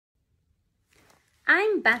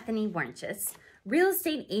I'm Bethany Warntjes, real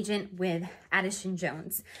estate agent with Adashun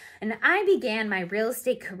Jones, and I began my real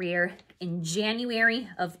estate career in January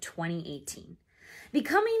of 2018.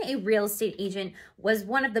 Becoming a real estate agent was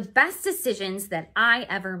one of the best decisions that I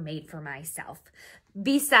ever made for myself,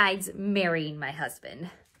 besides marrying my husband.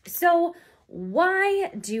 So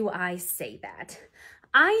why do I say that?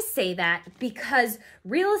 I say that because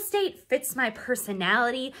real estate fits my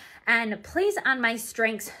personality and plays on my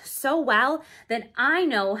strengths so well that I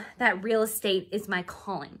know that real estate is my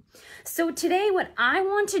calling. So today what I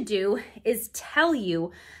want to do is tell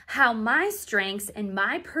you how my strengths and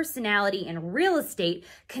my personality in real estate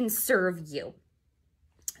can serve you.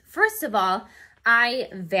 First of all, I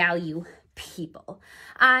value people.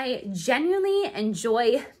 I genuinely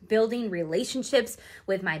enjoy building relationships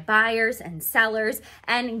with my buyers and sellers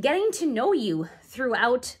and getting to know you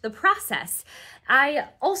throughout the process. I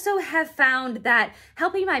also have found that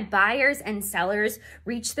helping my buyers and sellers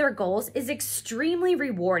reach their goals is extremely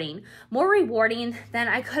rewarding, more rewarding than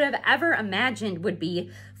I could have ever imagined would be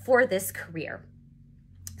for this career.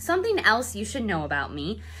 Something else you should know about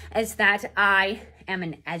me is that I am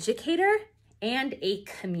an educator and a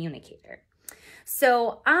communicator.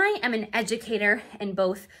 So I am an educator in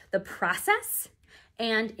both the process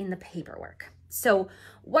and in the paperwork. So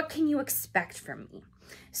what can you expect from me?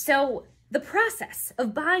 So the process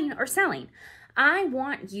of buying or selling, I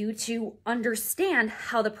want you to understand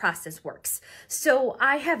how the process works. So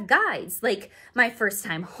I have guides like my first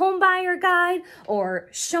time home buyer guide or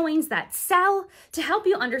showings that sell to help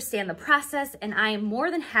you understand the process, and I am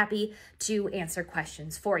more than happy to answer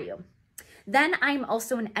questions for you. Then I'm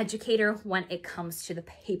also an educator when it comes to the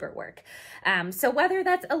paperwork. So whether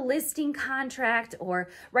that's a listing contract or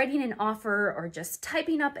writing an offer or just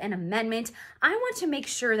typing up an amendment, I want to make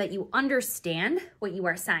sure that you understand what you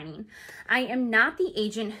are signing. I am not the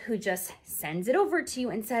agent who just sends it over to you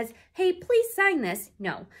and says, hey, please sign this.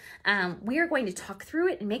 No, we are going to talk through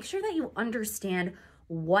it and make sure that you understand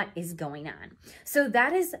what is going on. So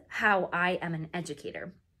that is how I am an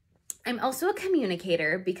educator. I'm also a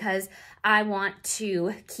communicator because I want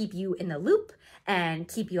to keep you in the loop and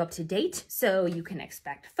keep you up to date, so you can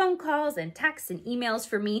expect phone calls and texts and emails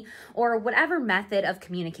from me or whatever method of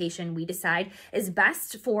communication we decide is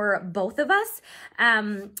best for both of us.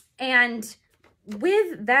 And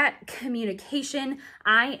with that communication,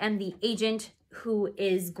 I am the agent who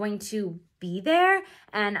is going to be there,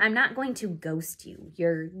 and I'm not going to ghost you.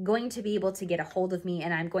 You're going to be able to get a hold of me,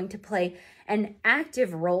 and I'm going to play an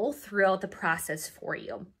active role throughout the process for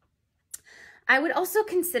you. I would also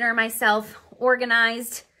consider myself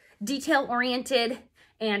organized, detail-oriented,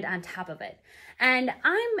 and on top of it. And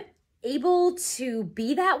I'm able to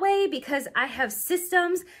be that way because I have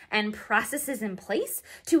systems and processes in place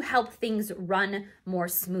to help things run more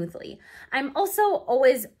smoothly. I'm also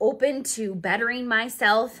always open to bettering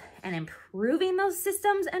myself and improving those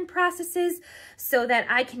systems and processes so that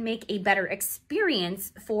I can make a better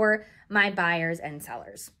experience for my buyers and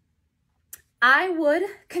sellers. I would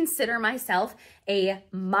consider myself a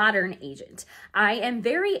modern agent. I am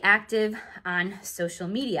very active on social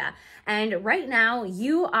media, and right now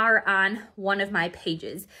you are on one of my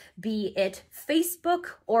pages, be it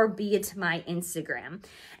Facebook or be it my Instagram.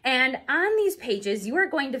 And on these pages, you are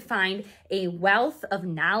going to find a wealth of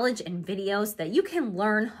knowledge and videos that you can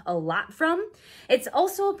learn a lot from. It's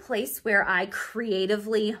also a place where I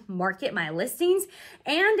creatively market my listings,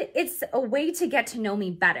 and it's a way to get to know me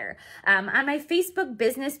better. On my Facebook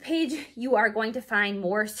business page, you are going to find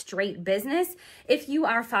more straight business. If you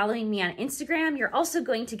are following me on Instagram, you're also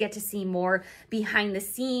going to get to see more behind the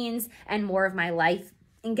scenes and more of my life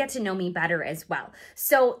and get to know me better as well.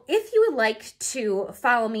 So if you would like to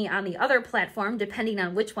follow me on the other platform, depending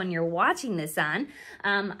on which one you're watching this on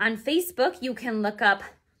Facebook, you can look up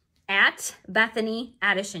at Bethany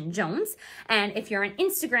Adashun Jones. And if you're on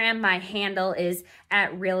Instagram, my handle is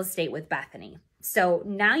at Real Estate with Bethany. So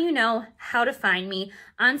now you know how to find me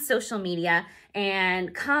on social media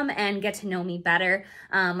and come and get to know me better.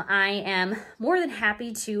 I am more than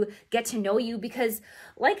happy to get to know you because,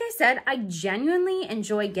 like I said, I genuinely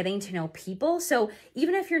enjoy getting to know people. So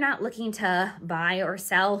even if you're not looking to buy or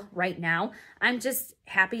sell right now, I'm just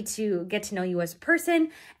happy to get to know you as a person,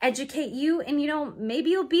 educate you, and maybe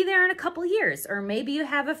you'll be there in a couple years, or maybe you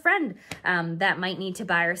have a friend that might need to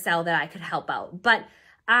buy or sell that I could help out. But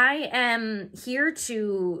I am here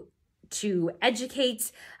to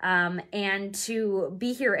educate and to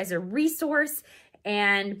be here as a resource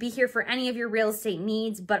and be here for any of your real estate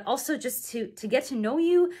needs, but also just to get to know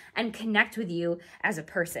you and connect with you as a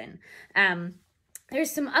person.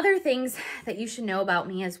 There's some other things that you should know about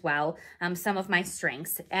me as well, some of my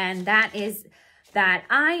strengths, and that is that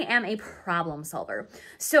I am a problem solver.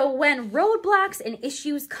 So when roadblocks and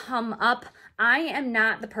issues come up, I am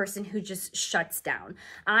not the person who just shuts down.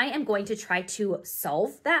 I am going to try to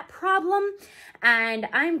solve that problem, and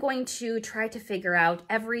I'm going to try to figure out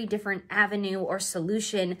every different avenue or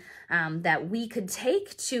solution that we could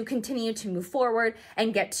take to continue to move forward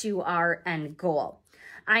and get to our end goal.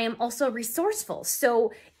 I am also resourceful.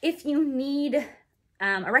 So if you need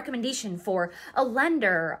a recommendation for a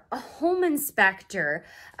lender, a home inspector,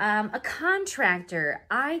 a contractor,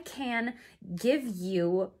 I can give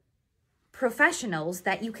you professionals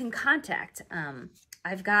that you can contact.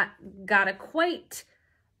 I've got a quite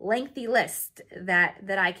lengthy list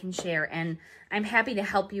that I can share, and I'm happy to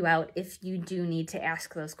help you out if you do need to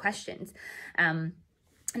ask those questions.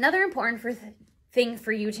 Another important thing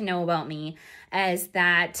for you to know about me is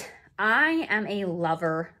that I am a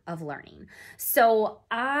lover of learning. So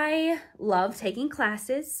I love taking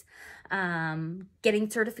classes, getting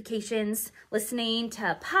certifications, listening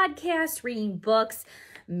to podcasts, reading books,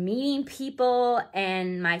 meeting people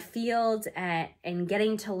in my field, and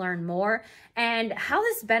getting to learn more. And how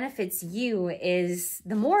this benefits you is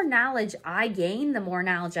the more knowledge I gain, the more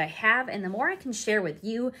knowledge I have, and the more I can share with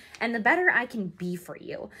you, and the better I can be for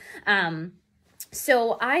you.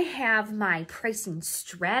 So I have my pricing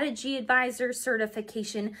strategy advisor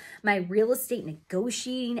certification, my real estate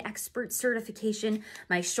negotiating expert certification,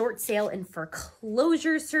 my short sale and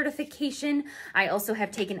foreclosure certification. I also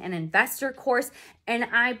have taken an investor course, and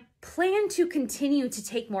I plan to continue to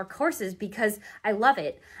take more courses because I love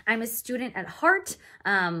it. I'm a student at heart.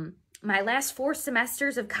 My last 4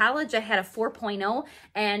 semesters of college, I had a 4.0,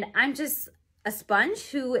 and I'm just a sponge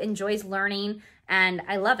who enjoys learning, and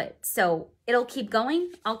I love it. So it'll keep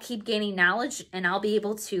going. I'll keep gaining knowledge, and I'll be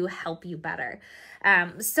able to help you better.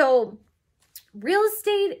 So real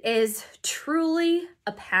estate is truly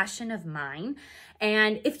a passion of mine.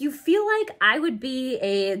 And if you feel like I would be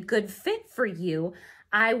a good fit for you,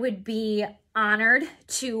 I would be honored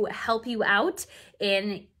to help you out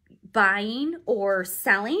in buying or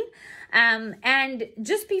selling. And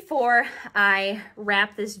just before I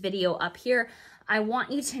wrap this video up here, I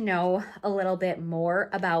want you to know a little bit more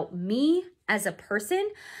about me as a person.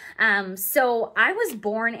 So I was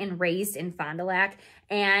born and raised in Fond du Lac,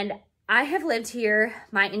 and I have lived here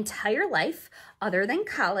my entire life, other than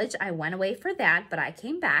college. I went away for that, but I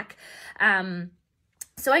came back.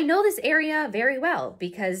 So I know this area very well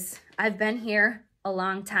because I've been here a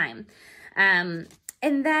long time. And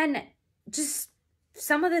then just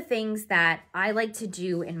some of the things that I like to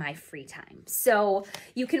do in my free time. So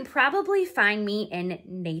you can probably find me in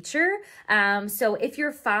nature. So if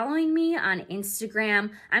you're following me on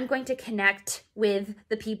Instagram, I'm going to connect with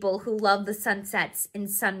the people who love the sunsets and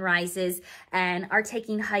sunrises and are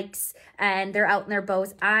taking hikes, and they're out in their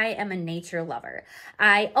boats. I am a nature lover.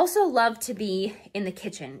 I also love to be in the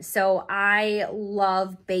kitchen. So I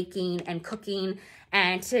love baking and cooking.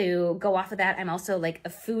 And to go off of that, I'm also like a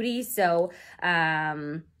foodie. So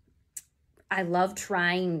I love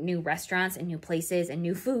trying new restaurants and new places and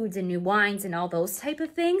new foods and new wines and all those type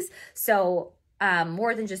of things. So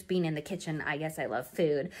more than just being in the kitchen, I guess I love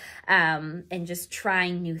food and just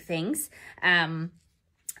trying new things. I'm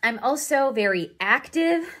also very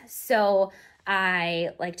active. So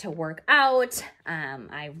I like to work out.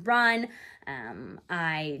 I run.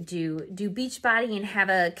 I do beach body and have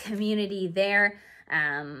a community there.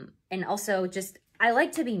 And also just, I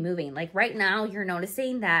like to be moving. Like right now, you're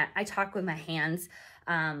noticing that I talk with my hands,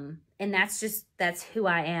 and that's who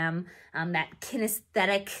I am, that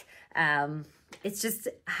kinesthetic, it's just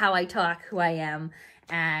how I talk, who I am,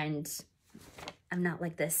 and I'm not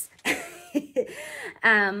like this.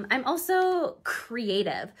 I'm also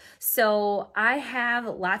creative. So I have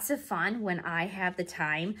lots of fun when I have the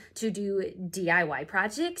time to do DIY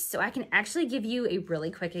projects. So I can actually give you a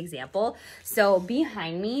really quick example. So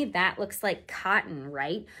behind me, that looks like cotton,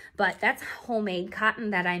 right? But that's homemade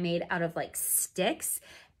cotton that I made out of like sticks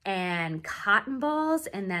and cotton balls.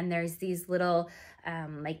 And then there's these little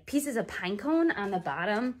like pieces of pine cone on the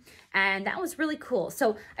bottom. And that was really cool.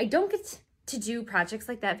 So I don't get to do projects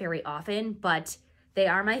like that very often, but they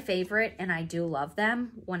are my favorite, and I do love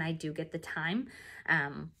them when I do get the time.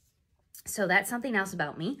 So that's something else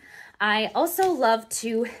about me. I also love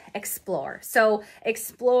to explore. So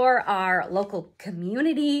explore our local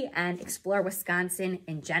community and explore Wisconsin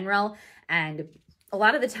in general. And a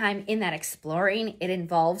lot of the time in that exploring, it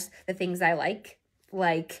involves the things I like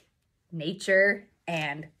nature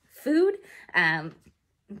and food.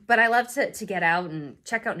 But I love to get out and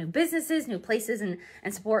check out new businesses, new places, and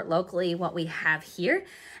support locally what we have here.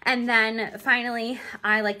 And then finally,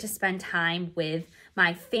 I like to spend time with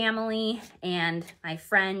my family and my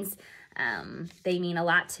friends. They mean a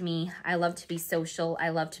lot to me. I love to be social. I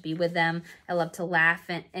love to be with them. I love to laugh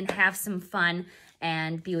and have some fun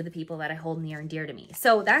and be with the people that I hold near and dear to me.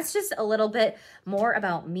 So that's just a little bit more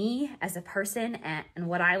about me as a person and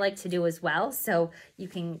what I like to do as well. So you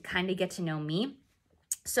can kind of get to know me.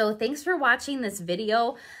 So thanks for watching this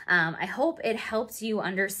video. I hope it helps you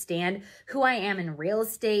understand who I am in real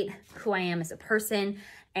estate, who I am as a person,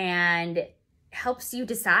 and helps you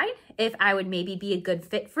decide if I would maybe be a good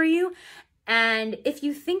fit for you. And if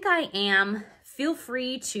you think I am, feel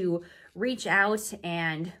free to reach out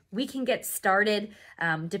and we can get started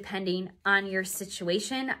depending on your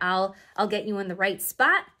situation. I'll get you in the right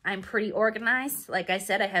spot. I'm pretty organized. Like I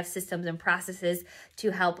said, I have systems and processes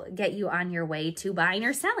to help get you on your way to buying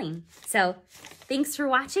or selling. So thanks for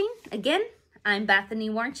watching. Again, I'm Bethany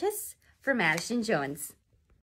Warntjes from Adashun Jones.